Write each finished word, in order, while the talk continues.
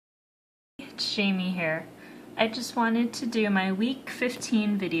it's Jamie here. I just wanted to do my week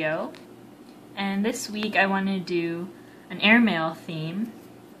 15 video, and this week I want to do an AirMail theme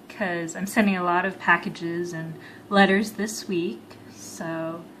because I'm sending a lot of packages and letters this week,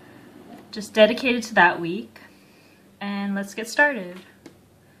 so just dedicated to that week. And let's get started.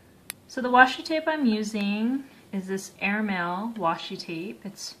 So the washi tape I'm using is this AirMail washi tape.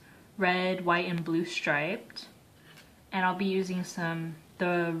 It's red, white, and blue striped. And I'll be using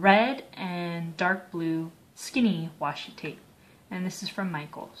the red and dark blue skinny washi tape. And this is from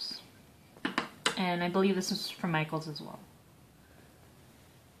Michaels. And I believe this is from Michaels as well.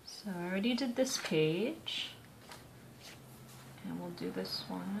 So I already did this page. And we'll do this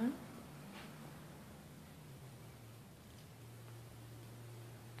one.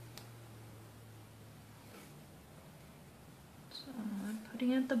 So I'm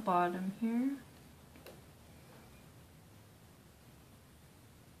putting it at the bottom here.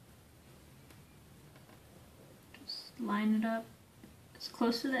 Line it up as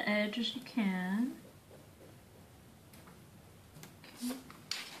close to the edge as you can. Okay.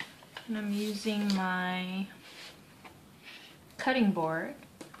 And I'm using my cutting board.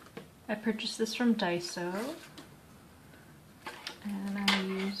 I purchased this from Daiso. And I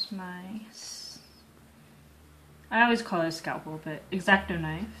use my, I always call it a scalpel, but X-Acto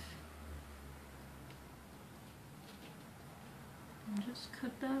knife. And just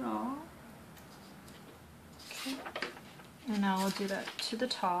cut that off. Okay. And now we'll do that to the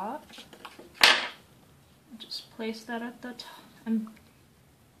top. Just place that at the top. I'm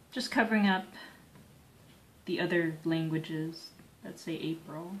just covering up the other languages that say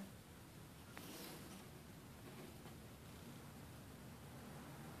April.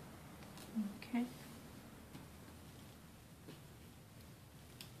 Okay.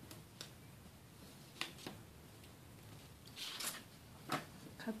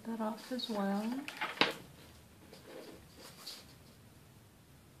 Cut that off as well.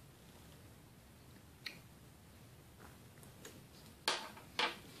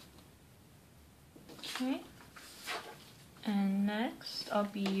 Okay, and next I'll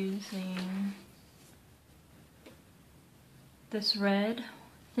be using this red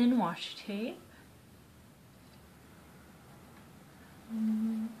thin washi tape.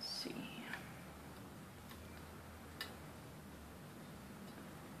 Let's see.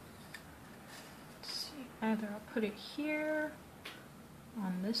 Either I'll put it here,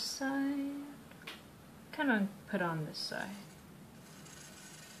 on this side, kind of put on this side.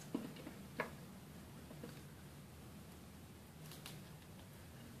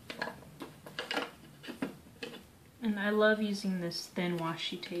 And I love using this thin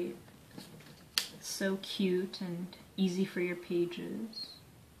washi tape. It's so cute and easy for your pages.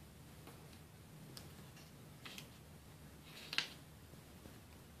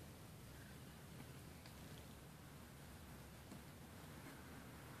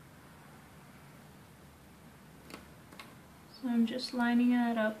 So I'm just lining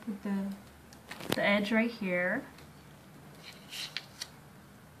it up with the edge right here.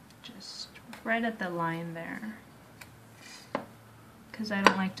 Just right at the line there. Because I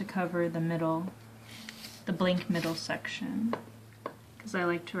don't like to cover the middle, the blank middle section, because I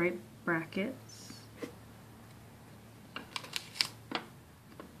like to write brackets.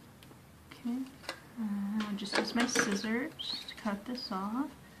 Okay, I'll just use my scissors to cut this off.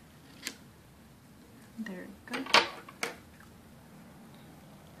 There we go.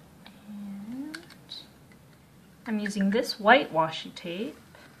 And I'm using this white washi tape,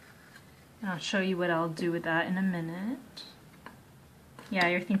 and I'll show you what I'll do with that in a minute. Yeah,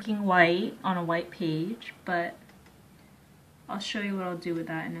 you're thinking white on a white page, but I'll show you what I'll do with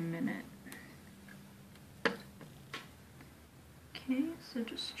that in a minute. Okay, so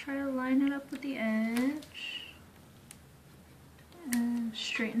just try to line it up with the edge and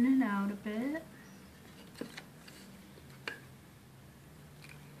straighten it out a bit.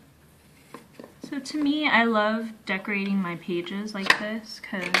 So to me, I love decorating my pages like this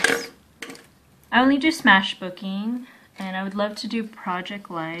because I only do smash booking. And I would love to do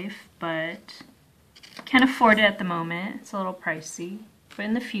Project Life, but can't afford it at the moment. It's a little pricey, but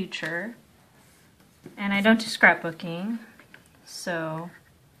in the future. And I don't do scrapbooking, so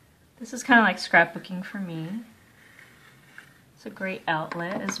this is kind of like scrapbooking for me. It's a great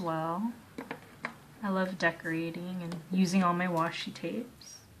outlet as well. I love decorating and using all my washi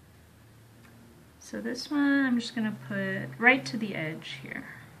tapes. So this one I'm just going to put right to the edge here.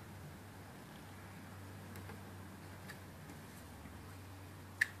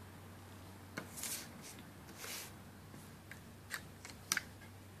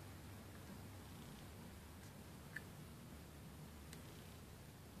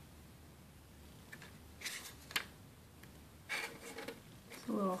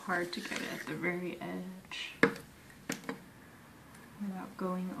 little hard to get it at the very edge without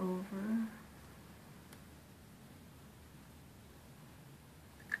going over.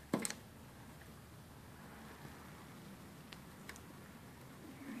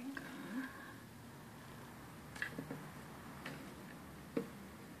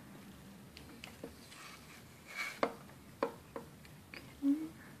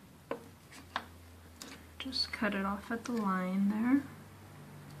 Just cut it off at the line there.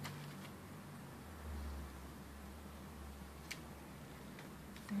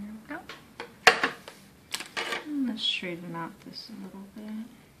 There we go. And let's straighten out this a little bit.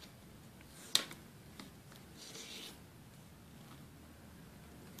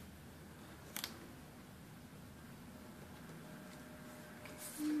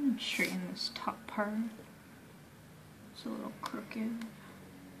 And straighten this top part. It's a little crooked.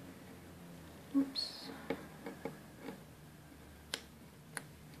 Oops.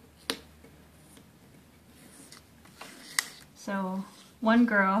 So, one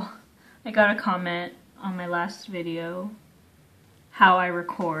girl, I got a comment on my last video how I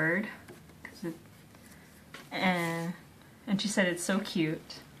record, and she said it's so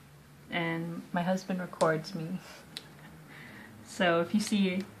cute, and my husband records me. So if you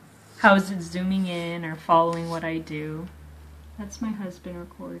see how is it zooming in or following what I do, that's my husband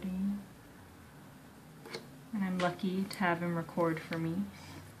recording. And I'm lucky to have him record for me,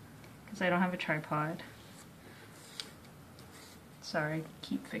 because I don't have a tripod. Sorry, I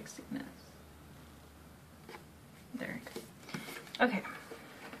keep fixing this. There we go. Okay.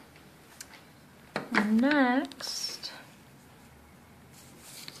 Next.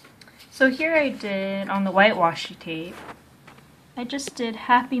 So here I did, on the white washi tape, I just did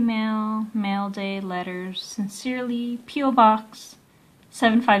Happy Mail, Mail Day, Letters, Sincerely, P.O. Box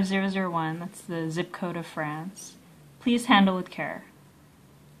 75001, that's the zip code of France. Please handle with care.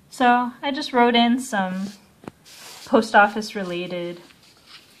 So I just wrote in some post office related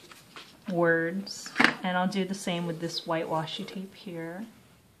words, and I'll do the same with this white washi tape here.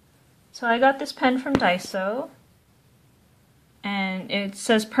 So I got this pen from Daiso, and it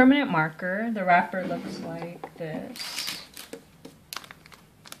says permanent marker. The wrapper looks like this.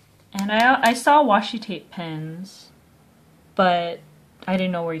 And I saw washi tape pens, but I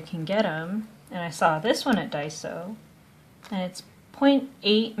didn't know where you can get them, and I saw this one at Daiso, and it's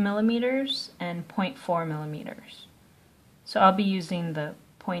 0.8 millimeters and 0.4 millimeters. So I'll be using the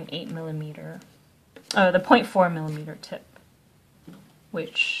 0.8 millimeter, the 0.4 millimeter tip,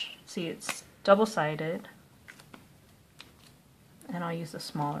 which, see, it's double-sided, and I'll use the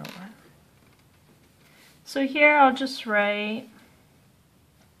smaller one. So here I'll just write,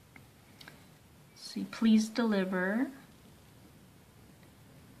 see, please deliver.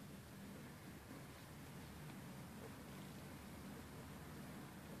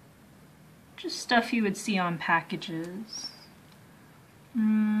 Just stuff you would see on packages.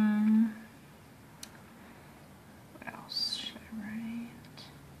 What else should I write?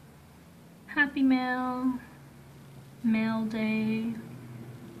 Happy Mail, Mail Day,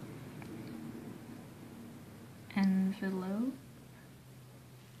 envelope,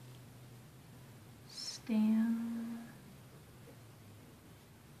 stamp,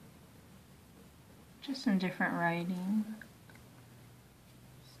 just in different writing.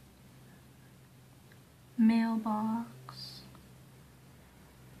 Mailbox,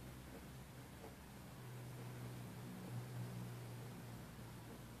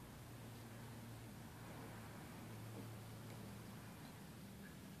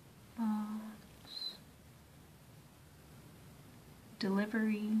 box,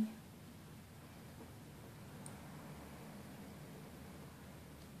 delivery,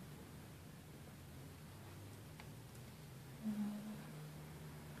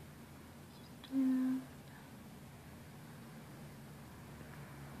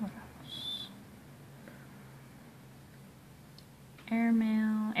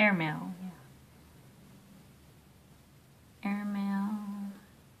 AirMail, yeah. AirMail.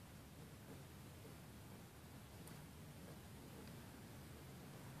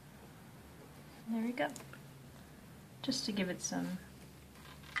 There we go. Just to give it some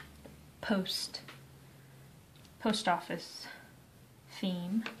post office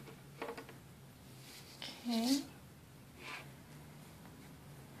theme. Okay.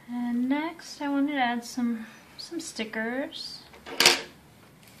 And next I wanted to add some stickers.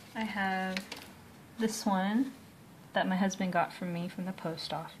 I have this one that my husband got from me from the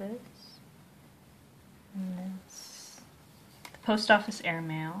post office. And it's the post office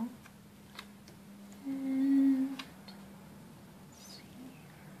AirMail. And let's see.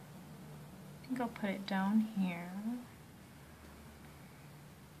 I think I'll put it down here.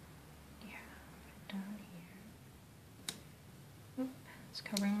 down here. Oop, it's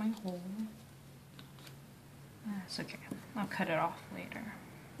covering my hole. That's okay. I'll cut it off later.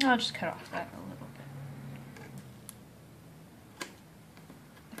 I'll just cut off that a little bit.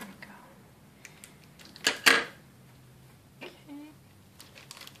 There we go. Okay.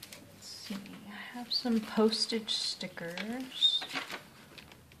 Let's see. I have some postage stickers.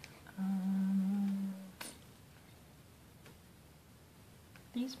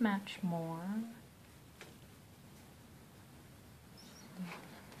 These match more.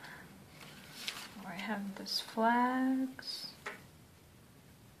 I have this flags.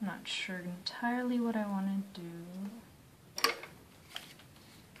 I'm not sure entirely what I want to do.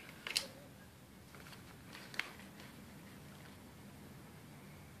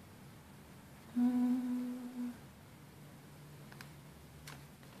 I'm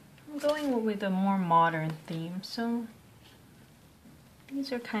going with a more modern theme, so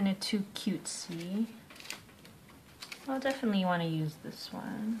these are kind of too cutesy. I'll definitely want to use this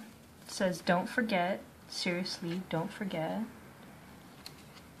one. It says, "Don't forget." Seriously, don't forget.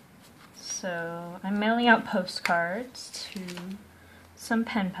 So I'm mailing out postcards to some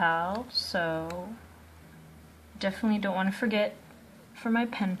pen pals, so definitely don't want to forget for my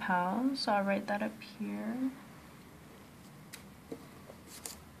pen pals. So I'll write that up here.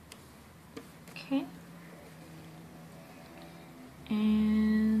 Okay.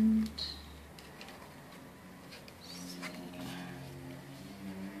 And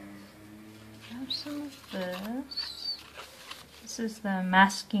I have some of this. This is the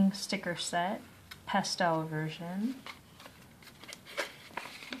masking sticker set, pastel version.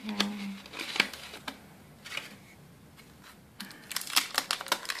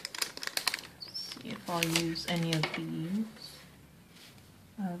 Let's see if I'll use any of these.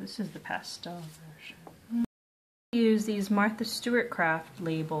 Oh, this is the pastel version. Use these Martha Stewart craft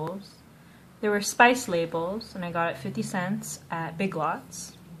labels. They were spice labels, and I got it 50 cents at Big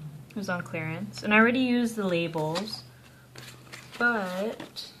Lots. It was on clearance. And I already used the labels,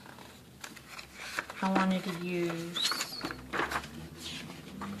 but I wanted to use...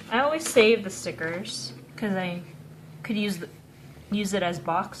 I always save the stickers because I could use it as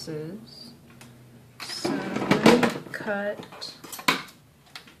boxes. So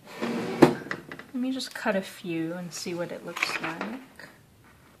let me just cut a few and see what it looks like.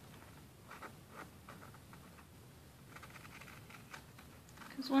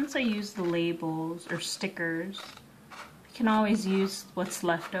 Because once I use the labels or stickers, I can always use what's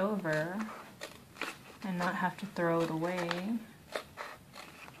left over and not have to throw it away.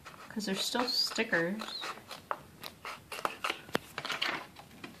 Because they're still stickers.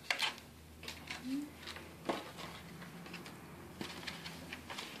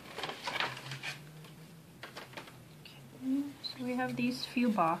 We have these few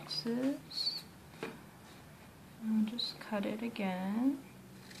boxes. I'll just cut it again.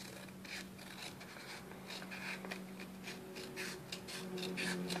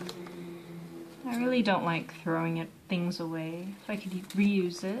 I really don't like throwing things away. If I could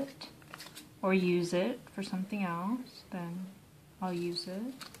reuse it or use it for something else, then I'll use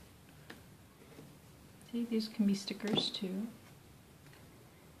it. See, these can be stickers too,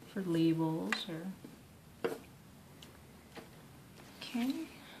 for labels or... Okay.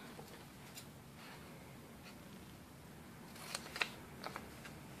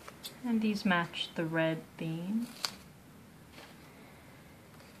 And these match the red theme.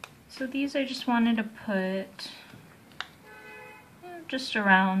 So these I just wanted to put just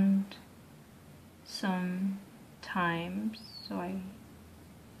around some times, so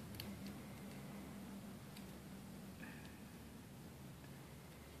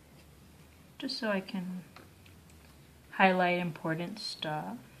just so I can highlight important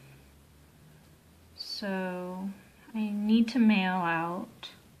stuff. So I need to mail out,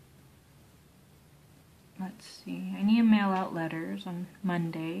 let's see, I need to mail out letters on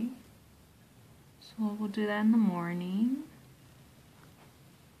Monday. So we'll do that in the morning.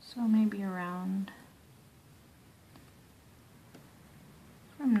 So maybe around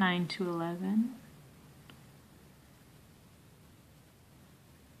from 9 to 11.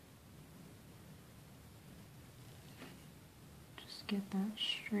 Get that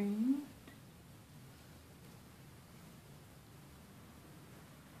straight.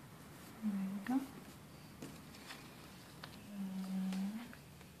 There we go.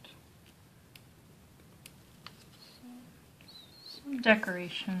 Some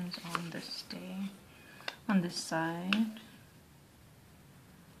decorations on this day, on this side.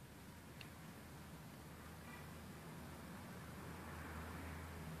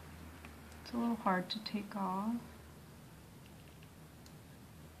 It's a little hard to take off.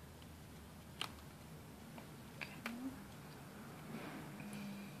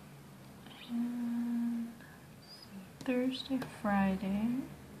 Thursday, Friday.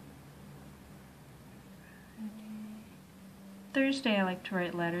 Thursday I like to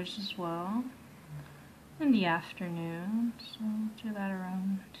write letters as well. In the afternoon, so I'll do that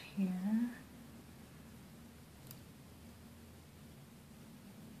around here.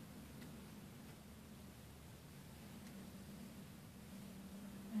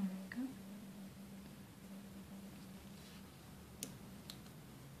 There we go.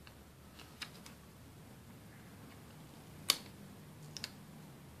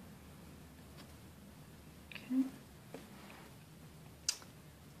 Okay.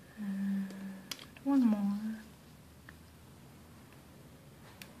 And one more.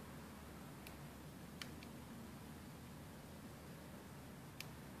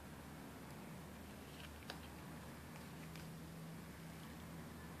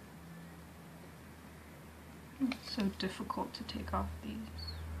 It's so difficult to take off these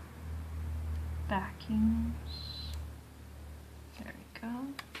backings. There we go.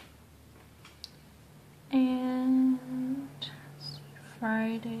 And let's see,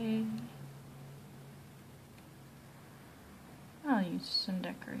 Friday. I'll use some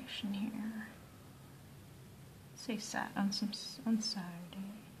decoration here. Say on Saturday.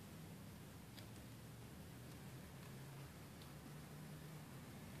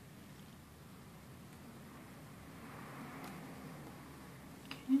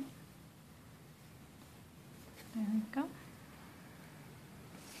 There we go.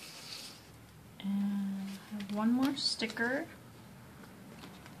 And I have one more sticker.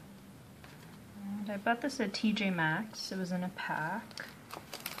 And I bought this at TJ Maxx. It was in a pack.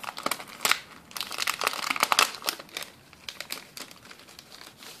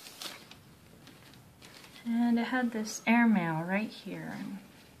 And it had this AirMail right here. And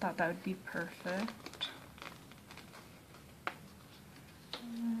thought that would be perfect.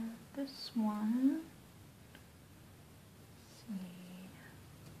 This one.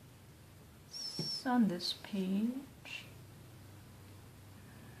 On this page,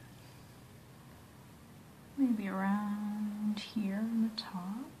 maybe around here on the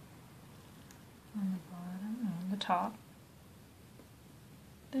top, on the bottom, no, on the top,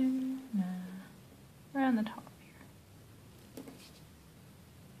 there, no, around the top here.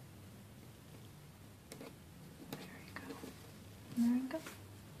 There we go.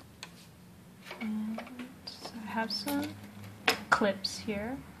 And so I have some clips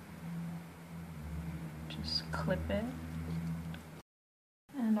here. Just clip it,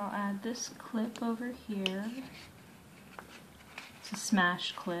 and I'll add this clip over here. It's a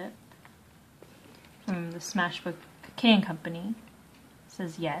smash clip from the Smash book K&Company. It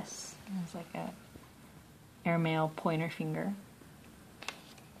says yes. It's like a AirMail pointer finger.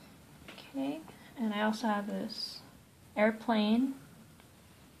 Okay, and I also have this airplane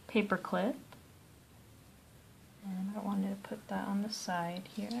paper clip, and I wanted to put that on the side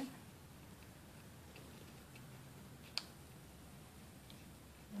here.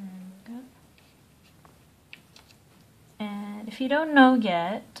 And if you don't know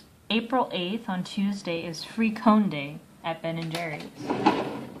yet, April 8th on Tuesday is free cone day at Ben & Jerry's.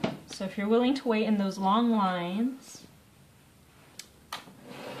 So if you're willing to wait in those long lines,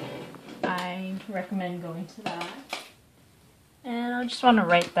 I recommend going to that. And I just want to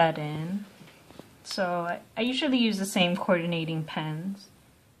write that in. So I usually use the same coordinating pens.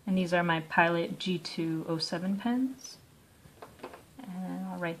 And these are my Pilot G207 pens. And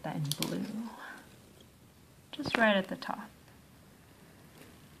I'll write that in blue. Just right at the top.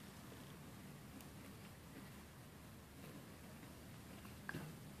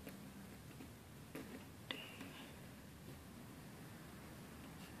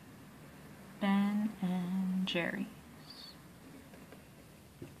 Ben and Jerry's.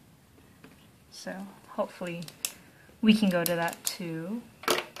 So hopefully we can go to that too.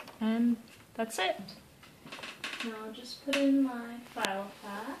 And that's it. Now I'll just put in my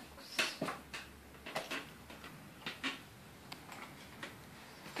Filofax.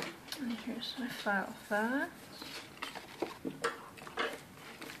 And here's my Filofax.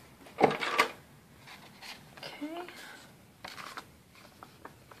 Okay.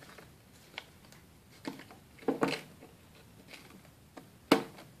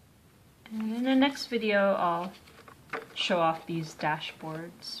 And in the next video, I'll show off these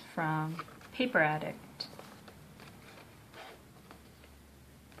dashboards from Paper Addict.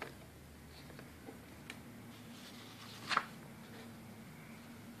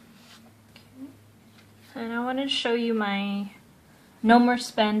 And I wanted to show you my No More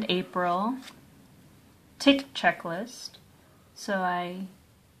Spend April tick checklist. So I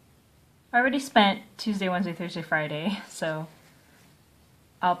already spent Tuesday, Wednesday, Thursday, Friday, so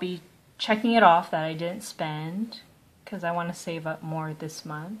I'll be checking it off that I didn't spend, because I want to save up more this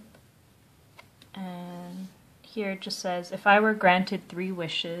month. And here it just says, if I were granted 3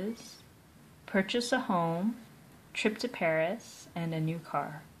 wishes, purchase a home, trip to Paris, and a new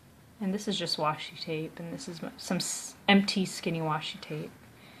car. And this is just washi tape, and this is some empty skinny washi tape.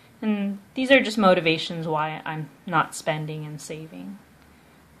 And these are just motivations why I'm not spending and saving.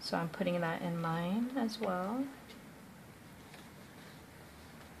 So I'm putting that in mine as well.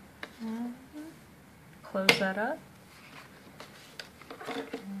 Close that up.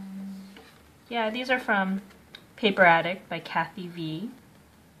 Yeah, these are from Paper Addict by Kathy V.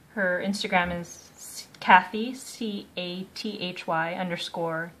 Her Instagram is Kathy, CATHY_VEE.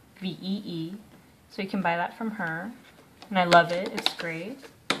 So you can buy that from her. And I love it, it's great.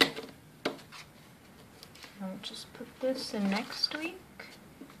 I'll just put this in next week.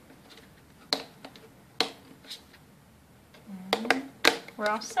 And we're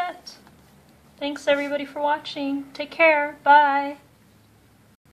all set. Thanks everybody for watching. Take care. Bye.